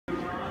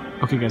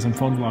Okay guys, I'm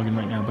phone vlogging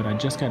right now, but I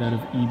just got out of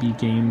EB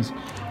Games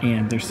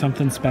and there's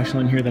something special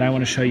in here that I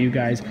want to show you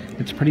guys.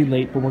 It's pretty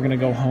late, but we're gonna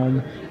go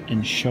home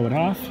and show it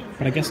off.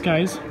 But I guess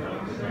guys,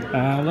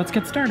 let's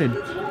get started.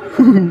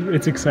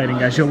 It's exciting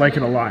guys, you'll like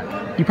it a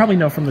lot. You probably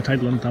know from the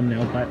title and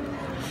thumbnail,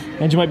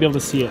 and you might be able to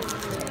see it.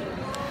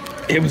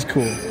 It was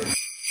cool.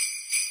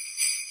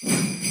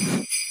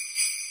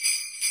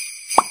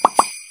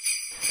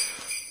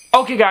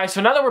 Okay guys,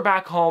 so now that we're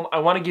back home, I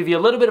want to give you a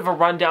little bit of a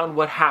rundown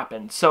what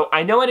happened. So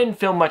I know I didn't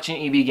film much in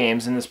EB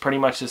Games, and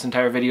this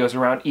entire video is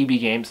around EB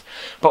Games.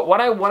 But what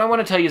I want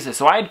to tell you is this.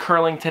 So I had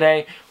curling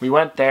today, we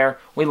went there,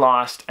 we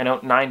lost, I know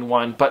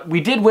 9-1, but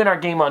we did win our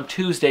game on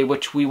Tuesday,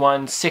 which we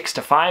won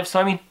 6-5, so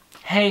I mean,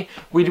 hey,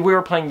 we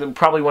were playing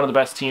probably one of the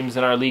best teams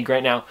in our league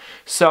right now.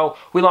 So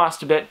we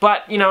lost a bit,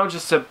 but you know,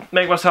 just to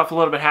make myself a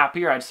little bit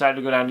happier, I decided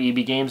to go down to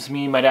EB Games.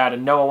 Me, my dad,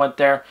 and Noah went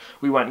there.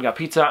 We went and got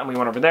pizza, and we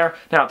went over there.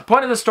 Now, the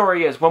point of the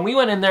story is, when we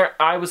went in there,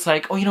 I was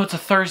like, oh, you know, it's a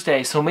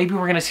Thursday, so maybe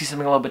we're going to see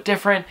something a little bit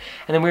different.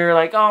 And then we were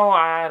like, oh,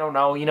 I don't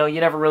know, you know, you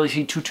never really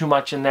see too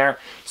much in there.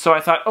 So I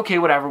thought, okay,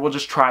 whatever, we'll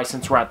just try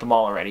since we're at the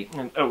mall already.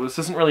 And this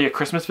isn't really a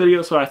Christmas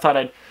video, so I thought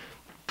I'd,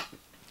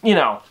 you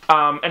know,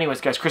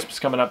 anyways guys, Christmas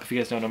coming up if you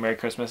guys don't know. Merry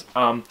Christmas.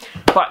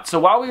 But so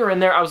while we were in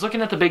there, I was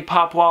looking at the big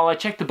pop wall. I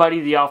checked the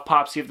Buddy the Elf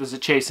pop, see if there's a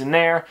chase in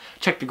there,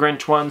 check the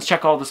Grinch ones,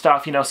 check all the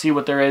stuff, you know, see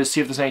what there is,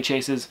 see if there's any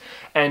chases.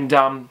 And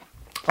I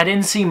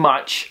didn't see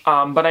much,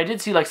 but I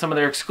did see like some of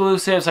their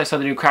exclusives. I saw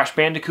the new Crash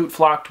Bandicoot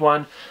flocked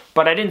one,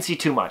 but I didn't see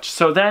too much.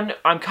 So then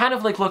I'm kind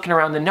of like looking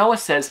around. Then Noah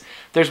says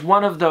there's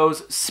one of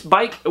those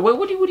bike,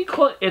 what do you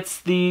call it?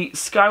 It's the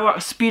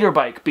Skywalker speeder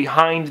bike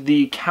behind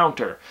the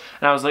counter.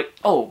 And I was like,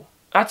 oh,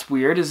 that's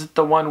weird. Is it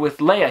the one with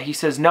Leia? He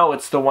says, no,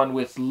 it's the one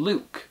with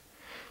Luke.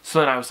 So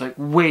then I was like,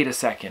 wait a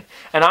second.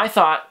 And I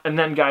thought, and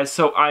then guys,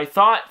 so I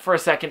thought for a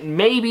second,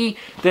 maybe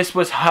this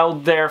was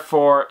held there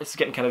for, it's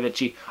getting kind of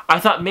itchy. I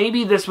thought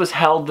maybe this was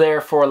held there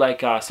for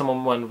like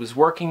someone was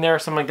working there or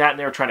something like that and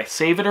they were trying to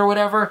save it or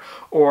whatever.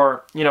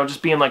 Or, you know,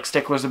 just being like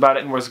sticklers about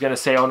it and was going to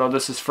say, oh no,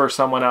 this is for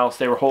someone else.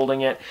 They were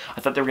holding it.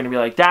 I thought they were going to be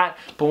like that.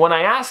 But when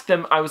I asked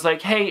them, I was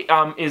like, hey,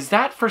 is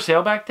that for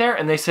sale back there?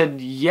 And they said,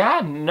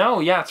 yeah,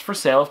 it's for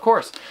sale, of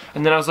course.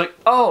 And then I was like,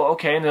 oh,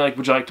 okay. And they're like,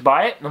 would you like to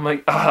buy it? And I'm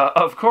like,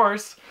 of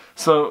course.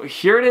 So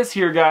here it is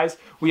here, guys.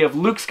 We have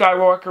Luke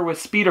Skywalker with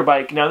speeder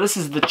bike. Now this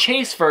is the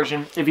chase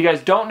version. If you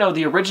guys don't know,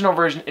 the original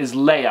version is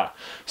Leia.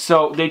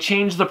 So they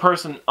changed the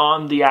person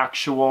on the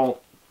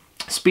actual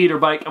speeder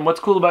bike. And what's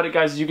cool about it,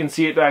 guys, is you can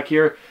see it back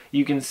here.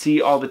 You can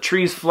see all the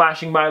trees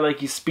flashing by like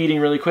he's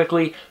speeding really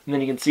quickly. And then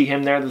you can see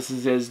him there. This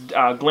is his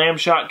glam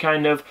shot,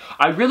 kind of.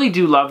 I really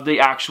do love the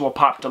actual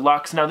Pop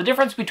Deluxe. Now, the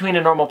difference between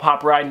a normal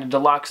Pop ride and a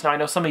Deluxe, now I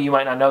know some of you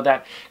might not know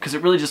that because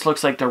it really just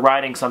looks like they're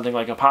riding something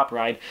like a Pop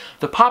ride.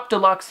 The Pop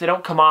Deluxe, they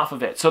don't come off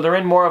of it. So they're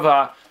in more of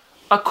a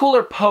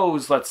cooler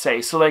pose, let's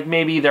say. So like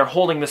maybe they're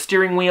holding the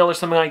steering wheel or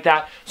something like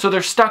that. So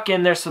they're stuck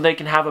in there so they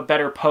can have a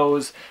better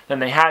pose than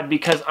they had.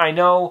 Because I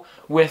know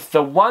with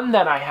the one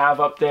that I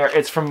have up there,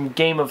 it's from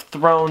Game of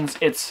Thrones.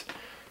 It's,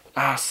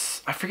 I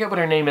forget what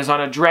her name is,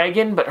 on a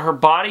dragon, but her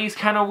body's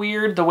kind of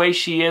weird the way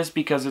she is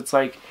because it's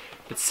like,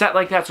 it's set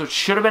like that. So it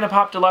should have been a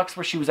Pop Deluxe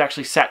where she was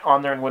actually set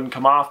on there and wouldn't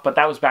come off. But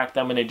that was back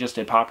then when they just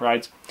did Pop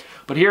rides.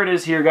 But here it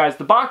is here, guys.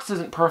 The box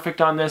isn't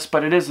perfect on this,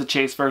 but it is the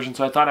chase version,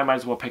 so I thought I might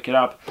as well pick it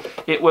up.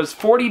 It was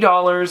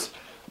 $40,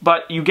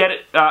 but you get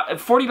it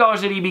 $40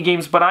 at EB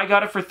Games, but I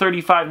got it for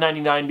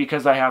 $35.99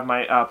 because I have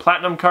my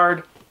Platinum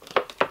card.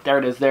 There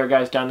it is there,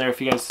 guys, down there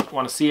if you guys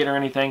want to see it or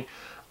anything.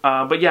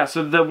 But yeah,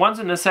 so the ones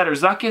in this set are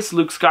Zuckuss,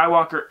 Luke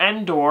Skywalker,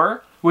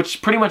 Endor,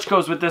 which pretty much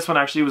goes with this one,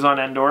 actually, was on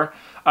Endor.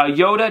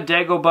 Yoda,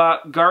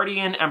 Dagobah,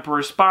 Guardian,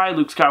 Emperor Spy,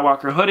 Luke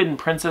Skywalker Hooded, and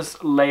Princess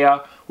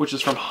Leia, which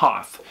is from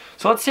Hoth.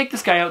 So let's take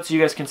this guy out so you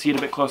guys can see it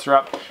a bit closer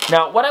up.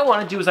 Now, what I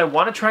want to do is I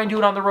want to try and do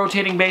it on the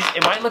rotating base.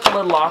 It might look a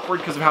little awkward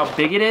because of how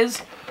big it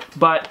is,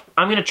 but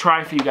I'm going to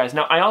try for you guys.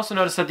 Now, I also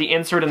noticed that the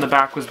insert in the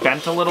back was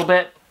bent a little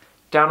bit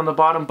down on the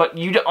bottom, but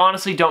you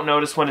honestly don't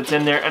notice when it's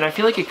in there, and I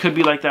feel like it could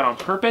be like that on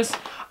purpose.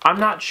 I'm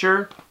not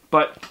sure.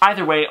 But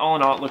either way, all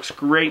in all, it looks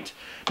great.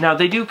 Now,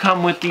 they do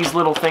come with these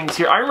little things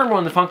here. I remember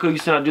when the Funko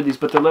used to not do these,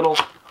 but they're little,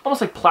 almost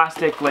like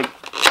plastic, like,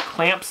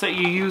 clamps that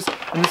you use.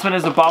 And this one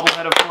is a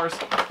bobblehead, of course.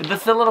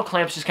 The little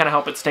clamps just kind of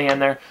help it stay in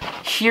there.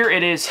 Here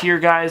it is here,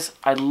 guys.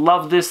 I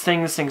love this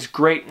thing. This thing's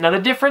great. Now, the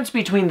difference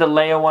between the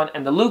Leia one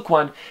and the Luke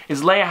one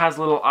is Leia has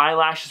little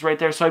eyelashes right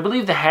there. So I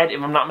believe the head,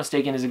 if I'm not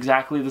mistaken, is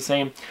exactly the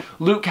same.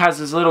 Luke has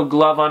his little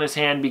glove on his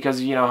hand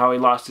because, you know, how he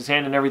lost his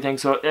hand and everything.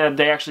 So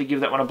they actually give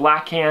that one a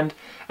black hand.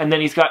 And then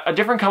he's got a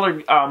different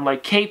color,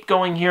 like cape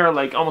going here,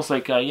 like almost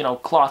like, you know,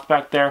 cloth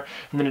back there.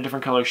 And then a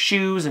different color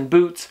shoes and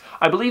boots.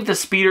 I believe the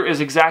speeder is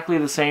exactly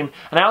the same.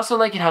 And I also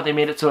like it how they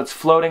made it so it's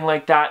floating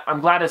like that.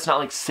 I'm glad it's not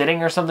like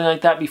sitting or something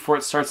like that before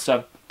it starts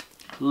to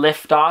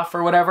lift off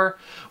or whatever.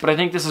 But I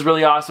think this is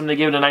really awesome. They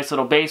gave it a nice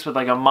little base with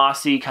like a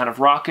mossy kind of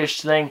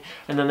rockish thing.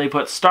 And then they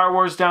put Star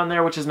Wars down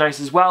there, which is nice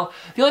as well.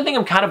 The only thing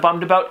I'm kind of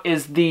bummed about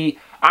is the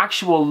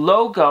actual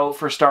logo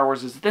for Star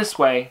Wars is this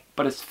way,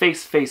 but its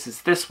face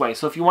faces this way.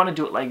 So if you want to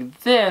do it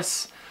like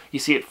this, You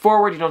see it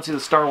forward, you don't see the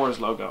Star Wars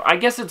logo. I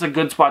guess it's a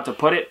good spot to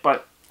put it,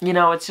 but you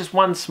know, it's just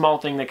one small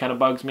thing that kind of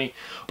bugs me.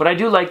 But I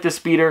do like this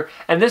speeder,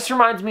 and this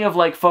reminds me of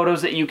like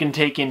photos that you can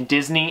take in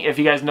Disney, if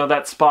you guys know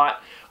that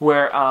spot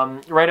where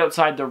right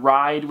outside the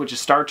ride, which is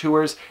Star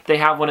Tours, they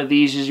have one of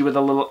these usually with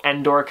a little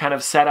Endor kind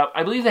of setup.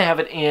 I believe they have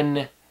it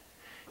in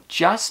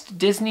just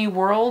Disney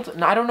World.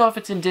 And I don't know if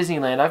it's in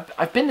Disneyland.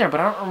 I've been there, but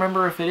I don't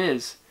remember if it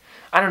is.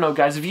 I don't know,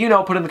 guys. If you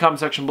know, put it in the comment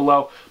section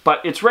below.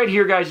 But it's right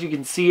here, guys. You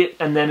can see it,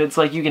 and then it's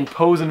like you can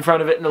pose in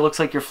front of it, and it looks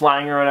like you're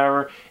flying or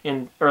whatever,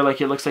 or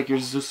like it looks like you're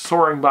just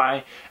soaring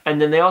by.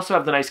 And then they also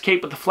have the nice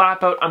cape with the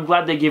flap out. I'm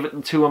glad they gave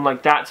it to him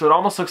like that, so it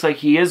almost looks like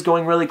he is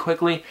going really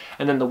quickly,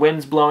 and then the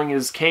wind's blowing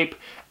his cape,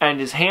 and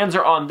his hands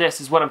are on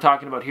this, is what I'm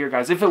talking about here,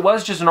 guys. If it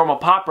was just a normal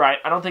pop ride,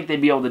 I don't think they'd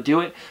be able to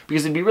do it,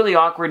 because it'd be really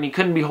awkward, and he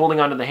couldn't be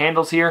holding onto the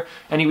handles here,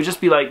 and he would just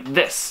be like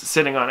this,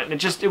 sitting on it,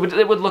 and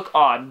it would look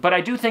odd. But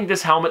I do think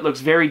this helmet looks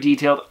very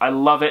detailed. I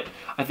love it.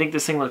 I think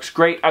this thing looks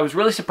great. I was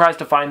really surprised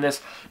to find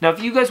this. Now,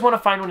 if you guys want to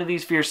find one of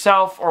these for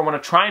yourself, or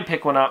want to try and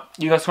pick one up,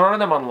 you guys can order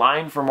them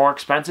online for more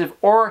expensive,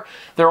 or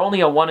they're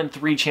only a 1 in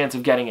 3 chance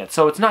of getting it.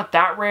 So it's not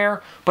that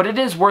rare, but it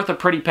is worth a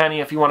pretty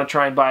penny if you want to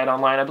try and buy it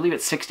online. I believe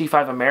it's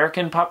 65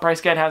 American, Pop Price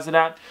Guide has it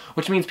at,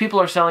 which means people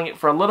are selling it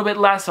for a little bit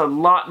less, a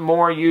lot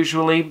more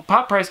usually.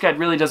 Pop Price Guide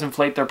really does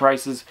inflate their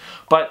prices,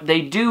 but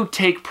they do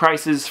take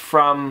prices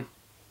from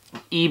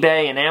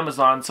eBay and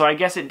Amazon, so I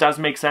guess it does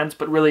make sense,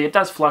 but really it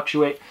does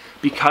fluctuate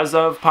because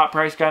of Pop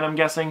Price Guide, I'm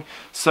guessing.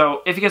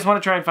 So if you guys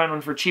want to try and find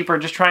one for cheaper,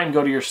 just try and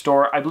go to your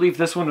store. I believe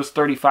this one was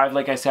 35,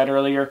 like I said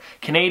earlier,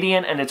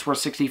 Canadian, and it's worth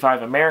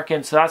 65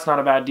 American, so that's not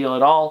a bad deal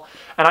at all.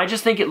 And I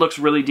just think it looks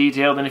really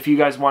detailed, and if you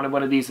guys wanted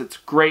one of these, it's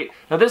great.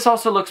 Now this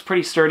also looks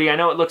pretty sturdy. I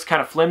know it looks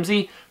kind of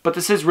flimsy, but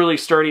this is really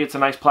sturdy. It's a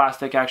nice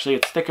plastic, actually.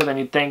 It's thicker than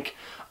you'd think.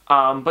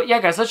 But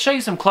yeah, guys, let's show you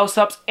some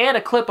close-ups and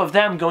a clip of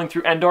them going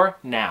through Endor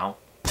now.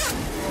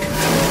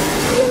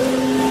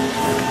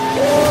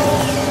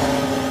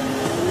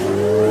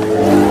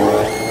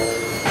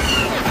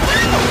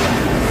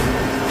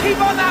 Keep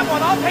on that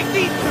one, I'll take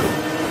these two.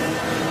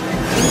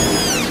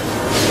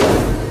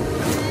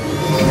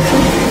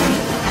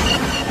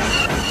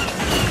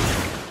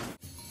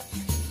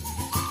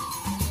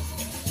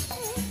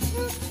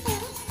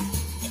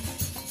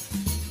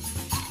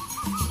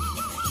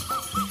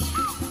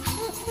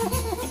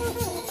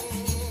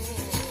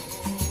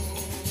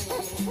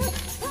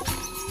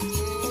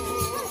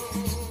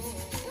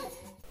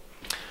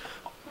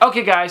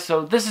 Okay guys,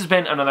 so this has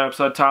been another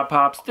episode of Top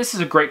Pops. This is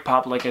a great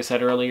pop, like I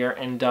said earlier,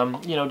 and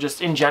you know,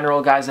 just in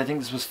general, guys, I think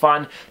this was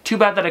fun. Too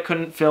bad that I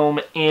couldn't film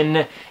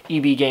in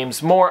EB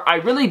Games more. I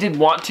really did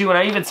want to, and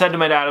I even said to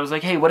my dad, I was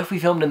like, hey, what if we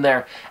filmed in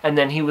there? And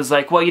then he was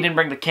like, well, you didn't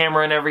bring the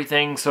camera and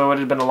everything, so it would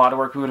have been a lot of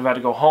work. We would have had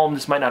to go home.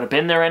 This might not have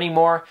been there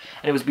anymore.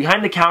 And it was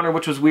behind the counter,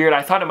 which was weird.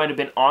 I thought it might have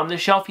been on the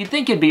shelf. You'd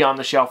think it'd be on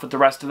the shelf with the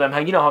rest of them.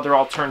 You know how they're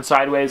all turned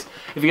sideways.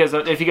 If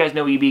you guys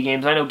know EB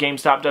Games, I know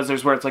GameStop does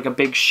theirs where it's like a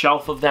big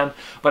shelf of them,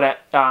 but at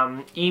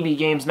EB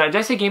Games, now did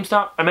I say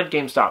GameStop? I meant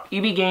GameStop.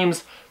 EB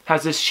Games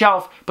has this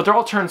shelf, but they're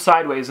all turned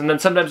sideways, and then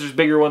sometimes there's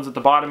bigger ones at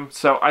the bottom,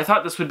 so I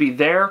thought this would be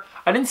there.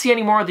 I didn't see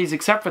any more of these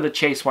except for the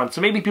Chase one,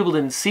 so maybe people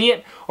didn't see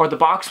it, or the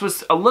box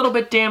was a little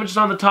bit damaged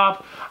on the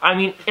top. I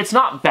mean, it's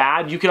not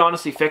bad, you can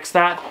honestly fix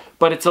that,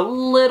 but it's a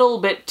little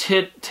bit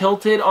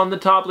tilted on the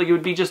top, like it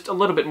would be just a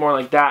little bit more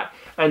like that.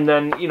 And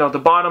then, you know, the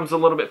bottom's a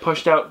little bit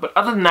pushed out. But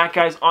other than that,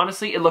 guys,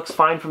 honestly, it looks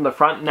fine from the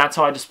front, and that's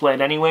how I display it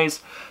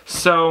anyways.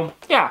 So,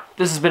 yeah,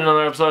 this has been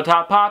another episode of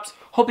Top Pops.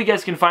 Hope you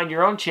guys can find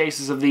your own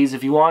chases of these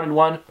if you wanted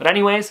one. But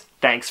anyways,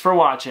 thanks for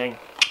watching.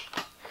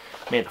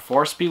 May the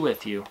Force be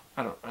with you.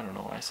 I don't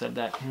know why I said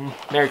that.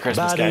 Merry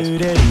Christmas, guys.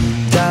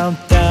 Down,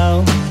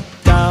 down,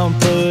 down,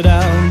 put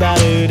down,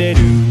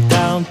 down,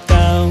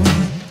 down,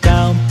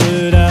 down,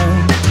 put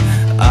down.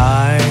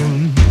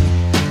 I'm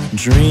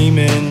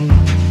dreaming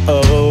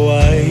of a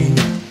white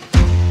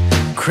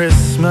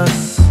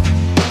Christmas,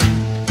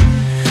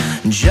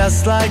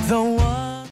 just like the